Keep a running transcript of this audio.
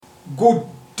Good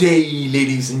day,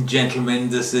 ladies and gentlemen.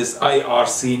 This is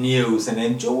IRC News, and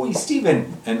I'm Joey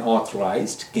Stephen, an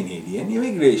authorized Canadian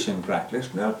immigration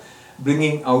practitioner,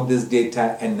 bringing out this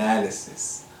data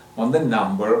analysis on the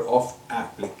number of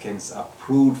applicants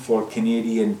approved for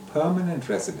Canadian permanent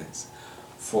residence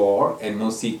for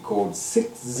NOC code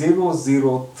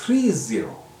 60030,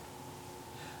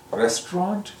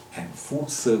 restaurant and food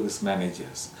service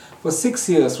managers for 6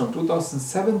 years from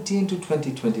 2017 to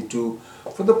 2022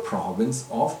 for the province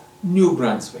of New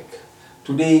Brunswick.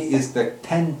 Today is the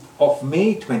 10th of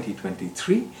May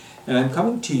 2023, and I'm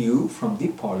coming to you from the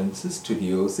Polinsys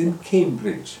Studios in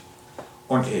Cambridge,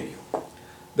 Ontario.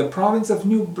 The province of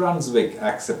New Brunswick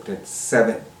accepted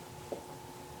 7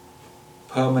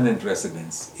 permanent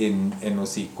residents in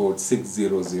NOC code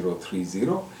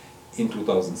 60030 in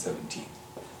 2017,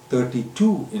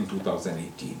 32 in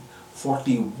 2018,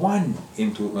 41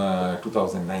 in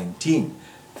 2019,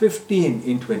 15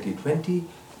 in 2020,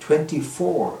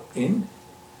 24 in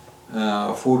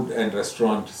food and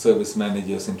restaurant service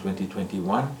managers in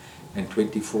 2021, and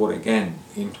 24 again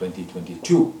in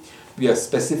 2022. We are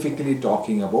specifically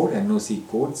talking about NOC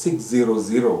code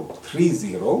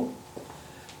 60030,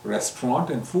 restaurant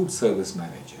and food service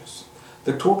managers.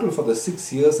 The total for the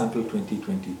 6 years until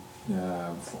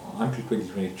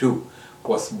 2022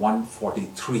 was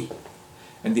 143,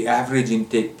 and the average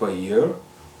intake per year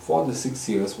for the 6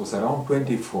 years was around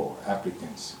 24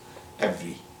 applicants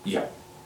every year.